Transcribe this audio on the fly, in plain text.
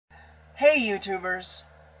Hey YouTubers!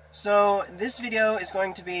 So this video is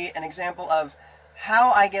going to be an example of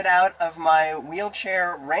how I get out of my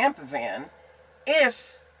wheelchair ramp van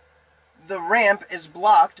if the ramp is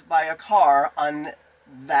blocked by a car on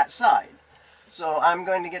that side. So I'm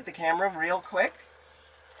going to get the camera real quick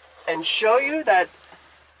and show you that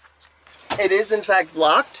it is in fact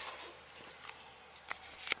blocked.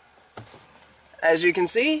 As you can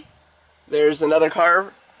see, there's another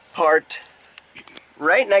car parked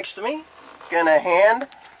right next to me. Gonna hand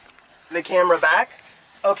the camera back.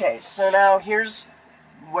 Okay, so now here's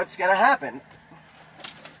what's gonna happen.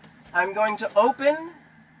 I'm going to open.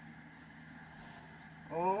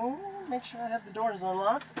 Oh, make sure I have the doors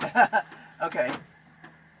unlocked. Okay.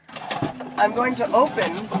 I'm going to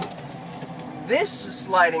open this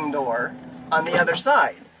sliding door on the other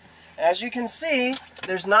side. As you can see,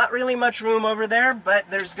 there's not really much room over there,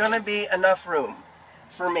 but there's gonna be enough room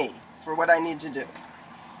for me, for what I need to do.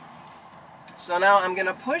 So now I'm going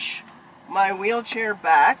to push my wheelchair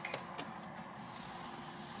back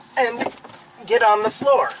and get on the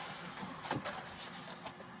floor.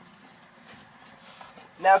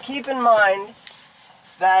 Now keep in mind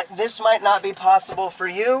that this might not be possible for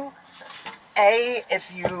you.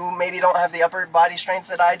 If you maybe don't have the upper body strength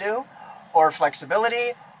that I do, or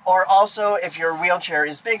flexibility, or also if your wheelchair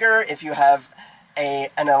is bigger, if you have an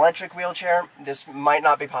electric wheelchair, this might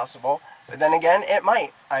not be possible. But then again, it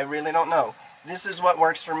might. I really don't know. This is what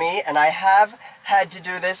works for me, and I have had to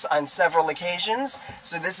do this on several occasions,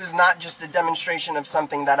 so this is not just a demonstration of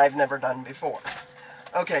something that I've never done before.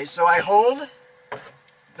 Okay, so I hold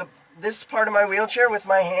this part of my wheelchair with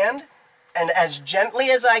my hand, and as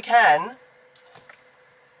gently as I can,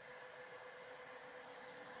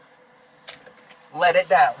 let it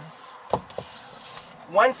down.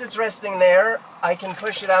 Once it's resting there, I can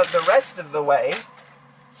push it out the rest of the way.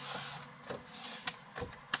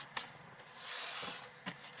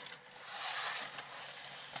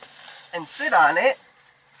 And sit on it,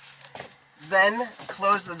 then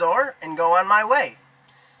close the door and go on my way.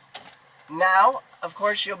 Now, of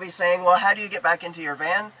course, you'll be saying, well, how do you get back into your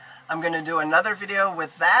van? I'm going to do another video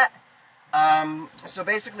with that. So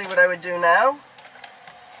basically what I would do now,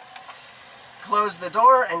 close the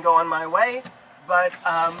door and go on my way, but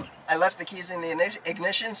I left the keys in the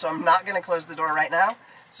ignition, so I'm not going to close the door right now.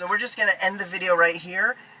 So we're just going to end the video right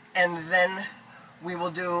here, and then we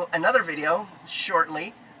will do another video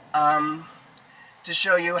shortly to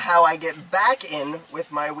show you how I get back in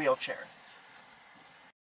with my wheelchair.